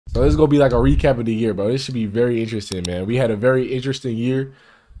So this is gonna be like a recap of the year, bro. This should be very interesting, man. We had a very interesting year.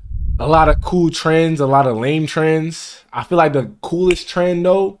 A lot of cool trends, a lot of lame trends. I feel like the coolest trend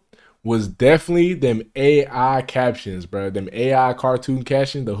though was definitely them AI captions, bro. Them AI cartoon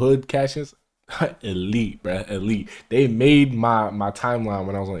captions, the hood captions. Elite, bro. Elite. They made my timeline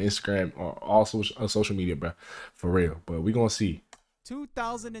when I was on Instagram or all social media, bro. For real. But we gonna see.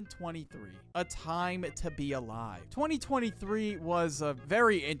 2023, a time to be alive. 2023 was a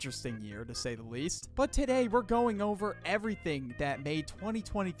very interesting year, to say the least. But today, we're going over everything that made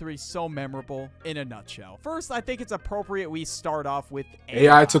 2023 so memorable in a nutshell. First, I think it's appropriate we start off with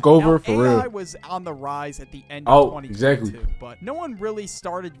AI. AI took over, now, for real. AI was on the rise at the end of 2022, exactly. But no one really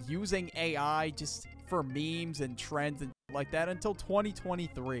started using AI just for memes and trends and like that until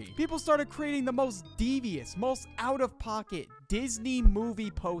 2023. People started creating the most devious, most out-of-pocket Disney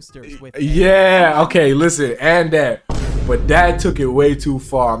movie posters with yeah, okay, listen, and that. But that took it way too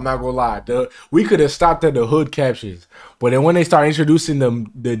far. I'm not gonna lie. We could have stopped at the hood captions. But then when they start introducing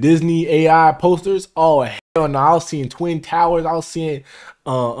the Disney AI posters, oh hell no. I was seeing Twin Towers, I was seeing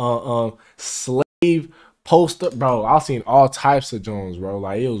slave poster, bro. I was seeing all types of Jones, bro.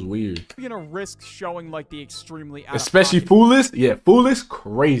 Like it was weird. You're gonna risk showing like the extremely especially Foolish. Yeah, Foolish,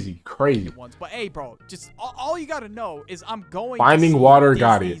 crazy ones. But hey, bro, just all you gotta know is I'm going Finding to see Water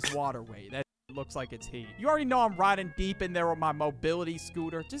Disney's got it. Waterway. That looks like it's heat. You already know I'm riding deep in there with my mobility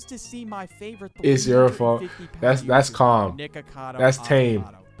scooter just to see my favorite. It's your fault. That's calm. That's tame.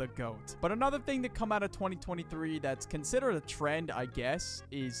 The GOAT. But another thing to come out of 2023 that's considered a trend, I guess,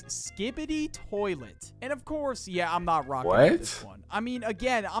 is Skibidi Toilet. And of course, yeah, I'm not rocking with this one. I mean,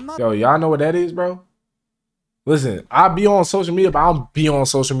 again, I'm not. Yo, y'all know what that is, bro? Listen, I'll be on social media, but I don't be on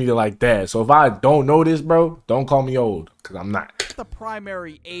social media like that. So if I don't know this, bro, don't call me old, because I'm not. The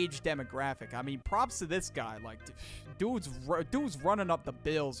primary age demographic. I mean, props to this guy. Like, dude's running up the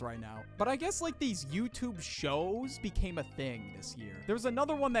bills right now. But I guess like these YouTube shows became a thing this year. There was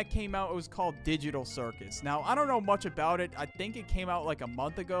another one that came out. It was called Digital Circus. Now, I don't know much about it. I think it came out like a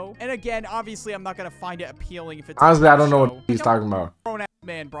month ago. And again, obviously, I'm not going to find it appealing if it's honestly, I don't know what he's talking about.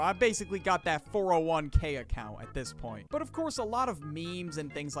 Man, bro, I basically got that 401k account at this point. But of course, a lot of memes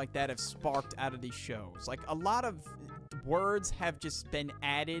and things like that have sparked out of these shows. Like, a lot of words have just been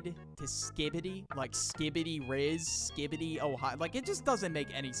added to Skibidi, like Skibidi Riz, Skibidi Ohio. Like, it just doesn't make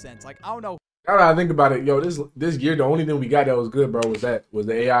any sense. Like, I don't know. Now that I think about it, yo, this year, the only thing we got that was good, bro, was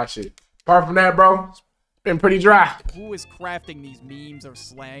the AI shit. Apart from that, bro, it's been pretty dry. Who is crafting these memes or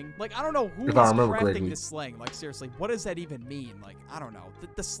slang? Like, I don't know who is crafting correctly. This slang. Like, seriously, what does that even mean? Like, I don't know.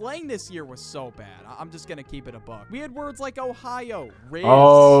 The slang this year was so bad. I'm just gonna keep it a buck. We had words like Ohio, Riz,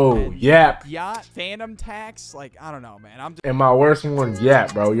 yap, yacht, phantom tax. Like, I don't know, man. I'm just. And my worst one,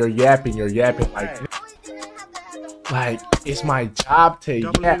 yap, bro. You're yapping like it's my job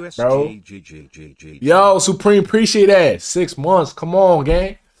to yap, bro. Yo, Supreme, appreciate that. 6 months, come on,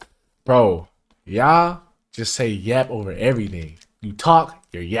 gang, bro. Y'all just say yap over everything. You talk,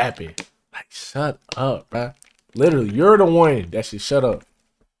 you're yapping. Like, shut up, bro. Literally, you're the one that should shut up.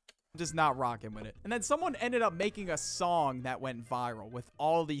 I'm just not rocking with it. And then someone ended up making a song that went viral with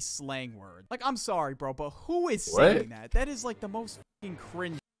all these slang words. Like, I'm sorry, bro, but who is saying that? That is like the most fucking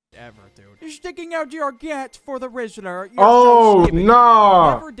cringe ever, dude. You're sticking out your get for the Rizzler. Oh,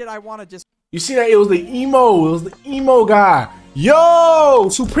 no. Never did I want to just. You see that? It was the emo. It was the emo guy. Yo,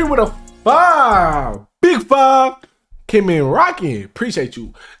 Supreme with a 5. Big 5. Came in rocking. Appreciate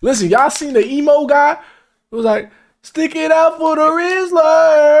you. Listen, y'all seen the emo guy? It was like, stick it out for the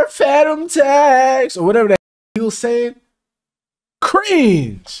Rizzler, phantom tax, or whatever that he was saying.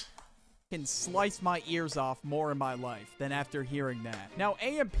 Cringe. Can slice my ears off more in my life than after hearing that. Now,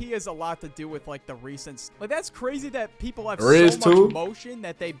 AMP has a lot to do with like the recent, like that's crazy that people have so much motion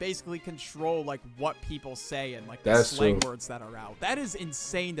that they basically control like what people say and like the slang words that are out. That is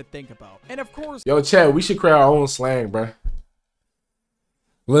insane to think about. And of course, yo, Chad, we should create our own slang, bro.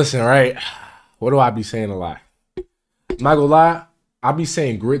 Listen, right? What do I be saying a lot? I'm not gonna lie, I be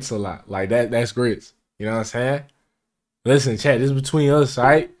saying grits a lot. Like that's grits. You know what I'm saying? Listen, Chad, this is between us,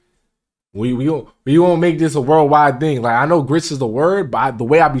 right? We won't make this a worldwide thing. Like, I know grits is the word, but the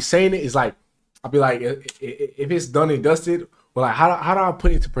way I be saying it is like, I'll be like, if it's done and dusted, well, like, how do I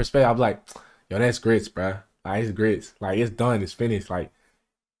put it into perspective? I'll be like, yo, that's grits, bro. Like, it's grits. Like, it's done. It's finished. Like,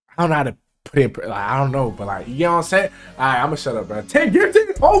 I don't know how to put it, like, I don't know, but like, you know what I'm saying? All right, I'm gonna shut up, bro. 10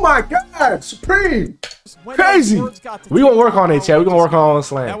 gifted? Oh my God, Supreme. Crazy. We gonna work on it, Chad. We gonna work on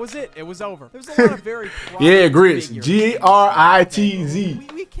slang. That was it. It was over. There's a lot of very yeah, grits.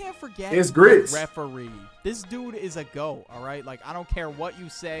 Gritz. We can't forget it's grits. Referee. This dude is a go, all right? Like, I don't care what you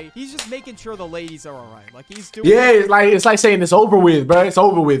say. He's just making sure the ladies are all right. Like, he's doing... Yeah, it's like saying it's over with, bro. It's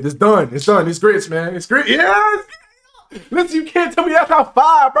over with. It's done. It's done. It's grits, man. It's grit. Yeah. Listen, you can't tell me that's not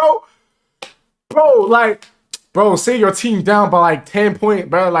fire, bro. Bro, say your team down by like 10 points,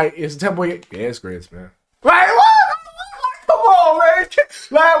 bro. Like, it's 10 point. Yeah, it's grits, man. Like, what? Like, come on, man.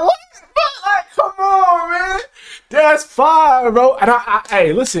 Like, what? Like, come on, man. That's fire, bro. And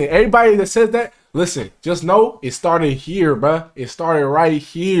hey, listen, everybody that says that, listen, just know it started here, bro. It started right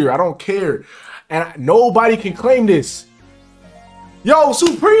here. I don't care. And nobody can claim this. Yo,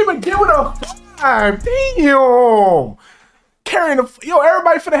 Supreme again with a 5. Damn. Carrying the... Yo,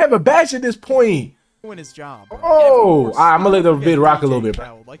 everybody finna have a badge at this point. Doing his job. Oh, I'm gonna let the vid rock a little bit,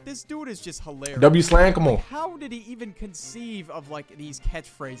 bro. Like, this dude is just hilarious. W Slang, come on. How did he even conceive of like these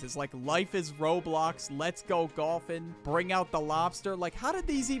catchphrases like "Life is Roblox," "Let's go golfing," "Bring out the lobster"? Like, how did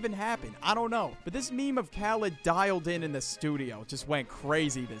these even happen? I don't know. But this meme of Khaled dialed in the studio just went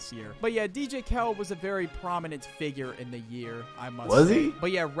crazy this year. But yeah, DJ Khaled was a very prominent figure in the year, I must say. Was he?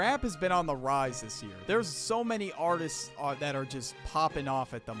 But yeah, rap has been on the rise this year. There's so many artists that are just popping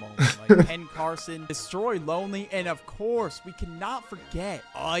off at the moment, like Ken Carson, Destroy Lonely, and of course, we cannot forget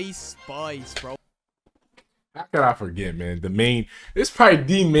Ice Spice, bro. How could I forget, man? It's probably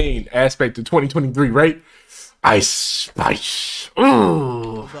the main aspect of 2023, right? Ice Spice.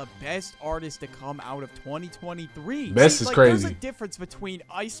 Ooh. The best artist to come out of 2023. Best is like, crazy. There's a difference between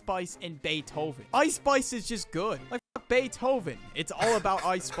Ice Spice and Beethoven. Ice Spice is just good. Like, fuck Beethoven. It's all about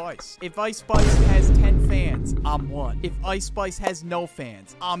Ice Spice. If Ice Spice has 10 fans, I'm 1. If Ice Spice has no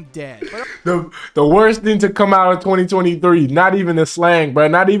fans, I'm dead. But The worst thing to come out of 2023, not even the slang, bro.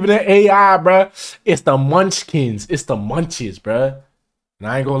 Not even the AI, bro. It's the munchkins. It's the munches, bro. And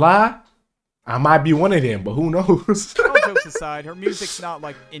I ain't gonna lie, I might be one of them, but who knows? all jokes aside, her music's not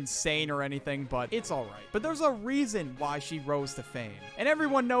like insane or anything, but it's all right. But there's a reason why she rose to fame, and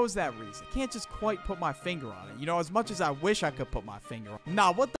everyone knows that reason. Can't just quite put my finger on it. You know, as much as I wish I could put my finger on it.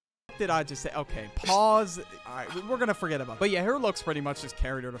 Nah, what the did I just say? Okay, pause. All right, we're gonna forget about it. But yeah, her looks pretty much just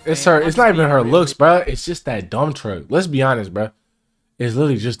carried her to fame. It's her. It's not even her looks, bro. It's just that dump truck. Let's be honest, bro. It's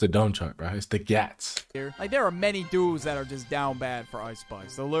literally just the dump truck, bro. It's the gats. Like, there are many dudes that are just down bad for Ice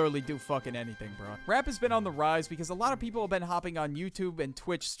Spice. They'll literally do fucking anything, bro. Rap has been on the rise because a lot of people have been hopping on YouTube and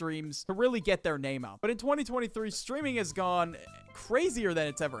Twitch streams to really get their name out. But in 2023, streaming has gone crazier than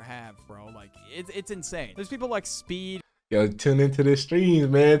it's ever have, bro. Like, it's insane. There's people like Speed. Yo, tune into the streams,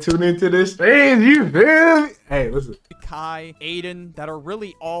 man. Tune into the streams. You feel me? Hey, listen. Kai, Aiden, that are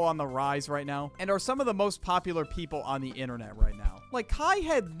really all on the rise right now, and are some of the most popular people on the internet right now. Like, Kai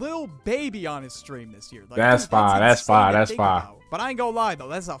had Lil Baby on his stream this year. Like, that's fire. That's fire. That's fire. But I ain't gonna lie though,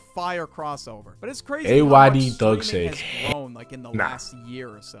 that's a fire crossover. But it's crazy AYD Thug Shake has grown like in the last year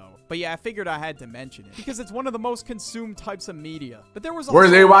or so. But yeah, I figured I had to mention it because it's one of the most consumed types of media. But there was also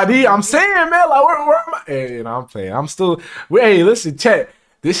where's AYD? I'm saying, man, like where am I? Hey, you know, I'm playing. I'm still. Hey, listen, chat.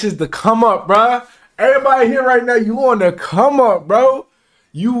 This is the come up, bro. Everybody here right now, you on the come up, bro.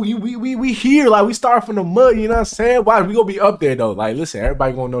 We here, like we start from the mud, you know what I'm saying? Why we gonna be up there though? Like, listen,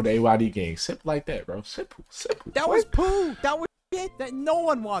 everybody gonna know the AYD gang. Simple like that, bro. Simple. That was poo. That was shit that no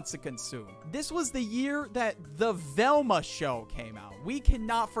one wants to consume. This was the year that the Velma show came out. We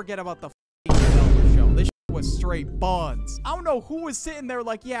cannot forget about the Velma show. This shit was straight buns. I don't know who was sitting there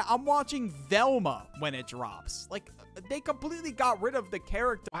like, yeah, I'm watching Velma when it drops. Like, they completely got rid of the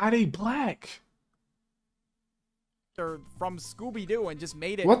character. Why are they black? From Scooby-Doo and just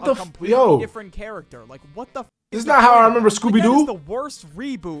made it what a completely different character. Like, what the f? This is not how I remember Scooby-Doo. That is the worst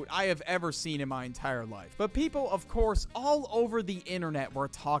reboot I have ever seen in my entire life. But people, of course, all over the internet were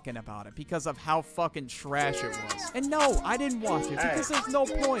talking about it because of how fucking trash it was. And no, I didn't watch it because there's no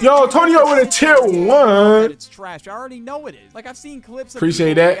point. Yo, Tonio with a tier 1. It's trash. I already know it is. Like, I've seen clips of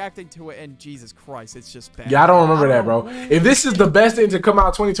appreciate people that reacting to it, and Jesus Christ, it's just bad. Yeah, I don't remember that, bro. If this is the best thing to come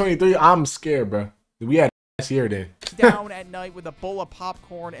out 2023, I'm scared, bro. We had year then. Down at night with a bowl of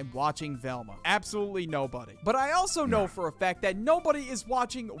popcorn and watching Velma. Absolutely nobody. But I also know for a fact that nobody is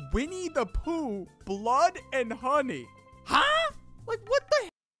watching Winnie the Pooh, Blood and Honey. Huh? Like, what the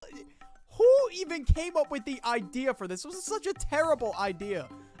hell? Who even came up with the idea for this? It was such a terrible idea.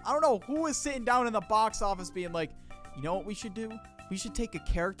 I don't know who was sitting down in the box office being like, you know what we should do? We should take a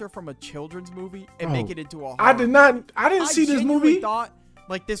character from a children's movie and make it into a horror. I didn't see this movie. I thought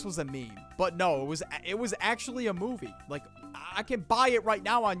like this was a meme, but no, it was actually a movie. Like, I can buy it right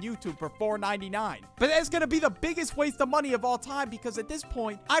now on YouTube for $4.99. But that's gonna be the biggest waste of money of all time because at this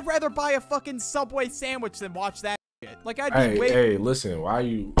point, I'd rather buy a fucking Subway sandwich than watch that shit. Like, I'd be hey, listen, why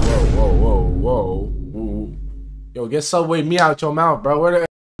you? Whoa. Yo, get Subway me out your mouth, bro. Where the?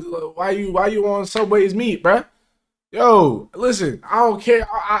 why you on Subway's meat, bruh? Yo, listen, I don't care.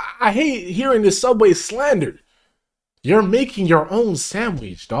 I hate hearing this Subway slander. You're making your own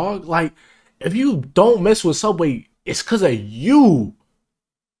sandwich, dog. Like, if you don't mess with Subway, it's because of you.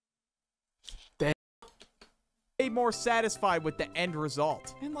 More satisfied with the end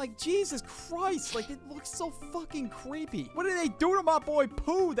result. And like, Jesus Christ, like, it looks so fucking creepy. What did they do to my boy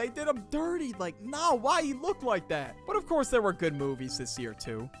Pooh? They did him dirty. Like, no, why he look like that? But of course, there were good movies this year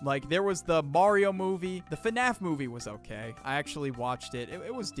too. Like, there was the Mario movie. The FNAF movie was okay. I actually watched it.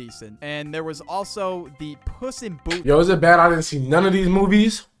 It was decent. And there was also the Puss in Boots. Yo, is it bad I didn't see none of these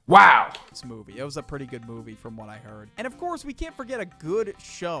movies? Wow. Movie. It was a pretty good movie from what I heard. And of course, we can't forget a good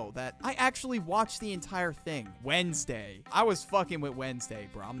show that I actually watched the entire thing. Wednesday. I was fucking with Wednesday,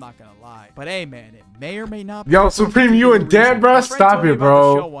 bro. I'm not gonna lie. But hey, man, it may or may not be. Yo, Supreme, you and Dan, bro? Stop it,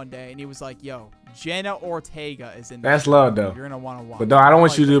 bro. Show one day, and he was like, yo, Jenna Ortega is in That's love, though. You're gonna want to watch. But no, I don't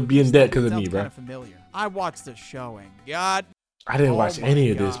want you to be in debt because of me, bro. Kind of familiar. I watched the show, and God, I didn't watch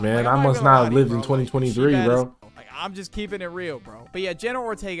any of this, man. I must not have lived in 2023, bro. I'm just keeping it real, bro. But yeah, Jenna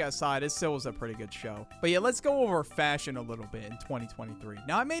Ortega aside, it still was a pretty good show. But yeah, let's go over fashion a little bit in 2023.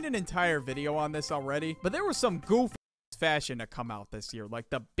 Now, I made an entire video on this already, but there was some goofy fashion to come out this year,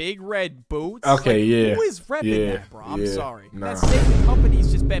 like the big red boots. Okay, like, yeah. Who is repping that, bro? I'm sorry. Nah. That same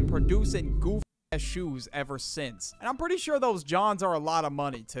company's just been producing goofy shoes ever since, and I'm pretty sure those Johns are a lot of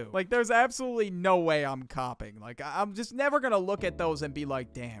money too. Like, there's absolutely no way I'm copying. Like, I'm just never gonna look at those and be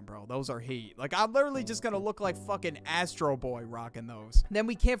like, damn, bro, those are heat. Like, I'm literally just gonna look like fucking Astro Boy rocking those. Then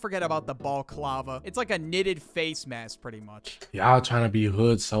we can't forget about the balaclava. It's like a knitted face mask, pretty much. Y'all trying to be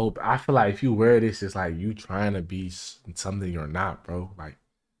hood soap. I feel like if you wear this, it's like you trying to be something you're not, bro. Like,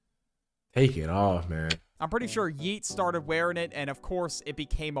 take it off, man. I'm pretty sure Yeet started wearing it, and of course, it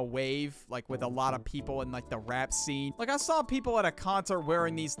became a wave, like, with a lot of people in, like, the rap scene. Like, I saw people at a concert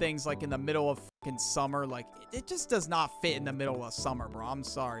wearing these things, like, in the middle of fucking summer. Like, it just does not fit in the middle of summer, bro. I'm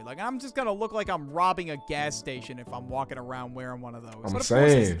sorry. Like, I'm just gonna look like I'm robbing a gas station if I'm walking around wearing one of those. But of course,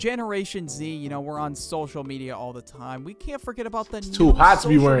 it's Generation Z, you know, we're on social media all the time. We can't forget about the new too hot to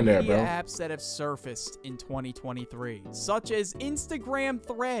be wearing that, bro. Apps that have surfaced in 2023, such as Instagram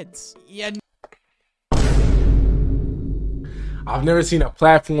Threads. Yeah. I've never seen a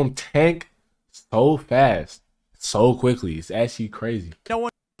platform tank so fast, so quickly. It's actually crazy. No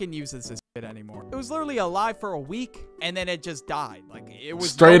one uses this shit anymore. It was literally alive for a week, and then it just died. Like, it was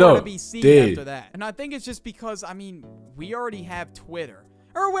straight up to be seen after that. And I think it's just because, I mean, we already have Twitter.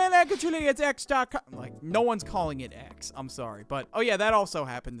 Or well, actually, it's X.com. Like, no one's calling it X. I'm sorry. But, oh yeah, that also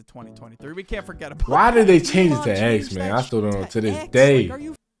happened in 2023. We can't forget about Why that. did they change it to X, man? I still don't know to this X? day. Like, are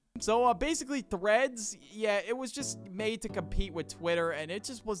you so basically Threads, yeah, it was just made to compete with Twitter, and it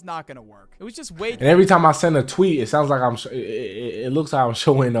just was not gonna work. It was just way. And every time I send a tweet, it sounds like it looks like I'm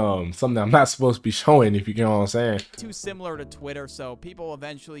showing something I'm not supposed to be showing. If you get what I'm saying. Too similar to Twitter, so people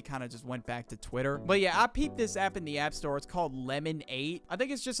eventually kind of just went back to Twitter. But yeah, I peeped this app in the App Store. It's called Lemon8. I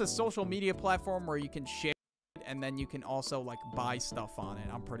think it's just a social media platform where you can share. And then you can also, like, buy stuff on it.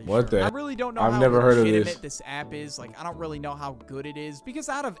 I'm pretty sure. I really don't know I've how never heard of this app is. Like, I don't really know how good it is. Because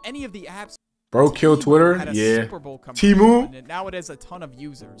out of any of the apps, bro, kill Twitter. Had a yeah. Super Bowl Temu. And now it has a ton of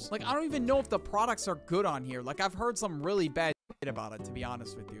users. Like, I don't even know if the products are good on here. Like, I've heard some really bad shit about it, to be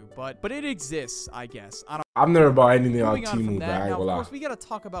honest with you. But it exists, I guess. I've never bought anything on Now, Temu, but of course, we gotta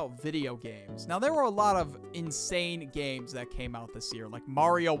talk about video games. Now, there were a lot of insane games that came out this year, like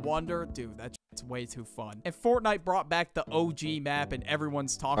Mario Wonder. Dude, that's way too fun. And Fortnite brought back the OG map, and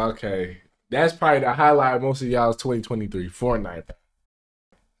everyone's talking. Okay, that's probably the highlight of most of y'all's 2023. Fortnite.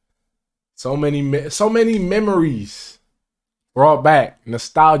 So many memories brought back,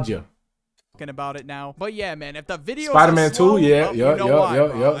 nostalgia. About it now, but yeah, man, if the video Spider-Man 2, yeah,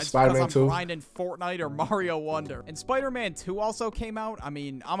 yep, Spider-Man 2, grinding Fortnite or Mario Wonder, and Spider-Man 2 also came out. I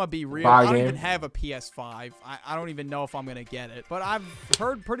mean, I'm gonna be real, I don't even have a PS5. I don't even know if I'm gonna get it, but I've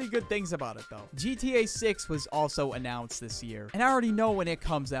heard pretty good things about it though. GTA 6 was also announced this year, and I already know when it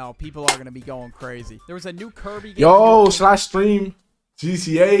comes out, people are gonna be going crazy. There was a new Kirby game. Yo, should I stream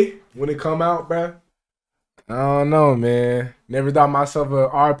GTA when it come out, bruh? I don't know, man. Never thought myself a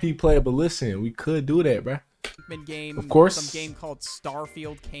RP player, but listen, we could do that, bruh. Game, of course. Some game called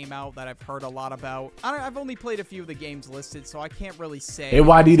Starfield came out that I've heard a lot about. I've only played a few of the games listed, so I can't really say.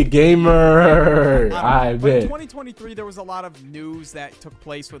 AYD the gamer. I bet. In 2023, there was a lot of news that took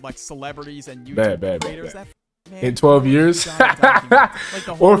place with like celebrities and YouTube creators. That in 12 years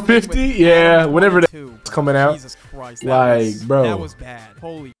or 50, yeah, whatever that's coming out. Jesus Christ, like, bro, that was bad.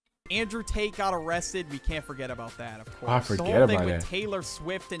 Holy. Andrew Tate got arrested. We can't forget about that, of course. I forget the whole thing about with that. Taylor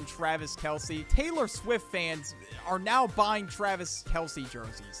Swift and Travis Kelce. Taylor Swift fans are now buying Travis Kelce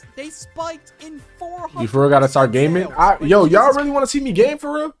jerseys. They spiked in 400%. You for real gotta start gaming? Yo, y'all really want to see me game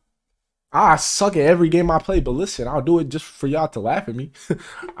for real? I suck at every game I play, but listen, I'll do it just for y'all to laugh at me.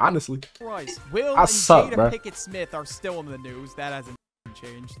 Honestly. Christ. Will I and suck, Jada bro. Pickett Smith are still in the news. That hasn't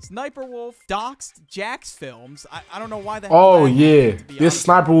changed. Sniper Wolf doxed Jax Films. I don't know why the hell Oh, that yeah. happened, to be This honest.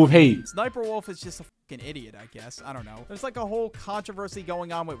 Sniper Wolf hate. Sniper Wolf is just a fucking idiot, I guess. I don't know. There's like a whole controversy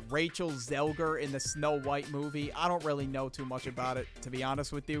going on with Rachel Zelger in the Snow White movie. I don't really know too much about it, to be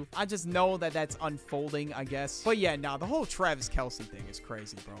honest with you. I just know that that's unfolding, I guess. But yeah, nah, the whole Travis Kelce thing is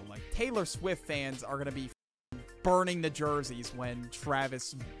crazy, bro. Like, Taylor Swift fans are gonna be burning the jerseys when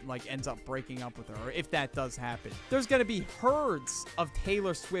Travis like ends up breaking up with her, or if that does happen. There's gonna be herds of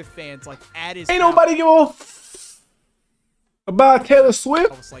Taylor Swift fans like at his Ain't house. nobody give a about Taylor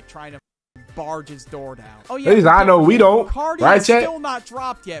Swift. I was like trying to barge his door down. Oh At yeah, least I know we don't. Cardi Right, is chat? still not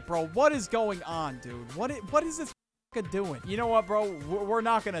dropped yet, bro. What is going on, dude? What is this doing? You know what, bro? We're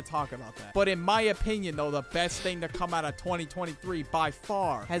not gonna talk about that. But in my opinion, though, the best thing to come out of 2023 by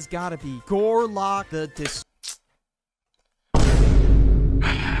far has got to be Gorlock the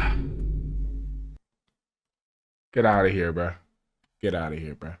Get out of here, bro. Get out of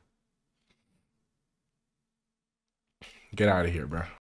here, bro. Get out of here, bro.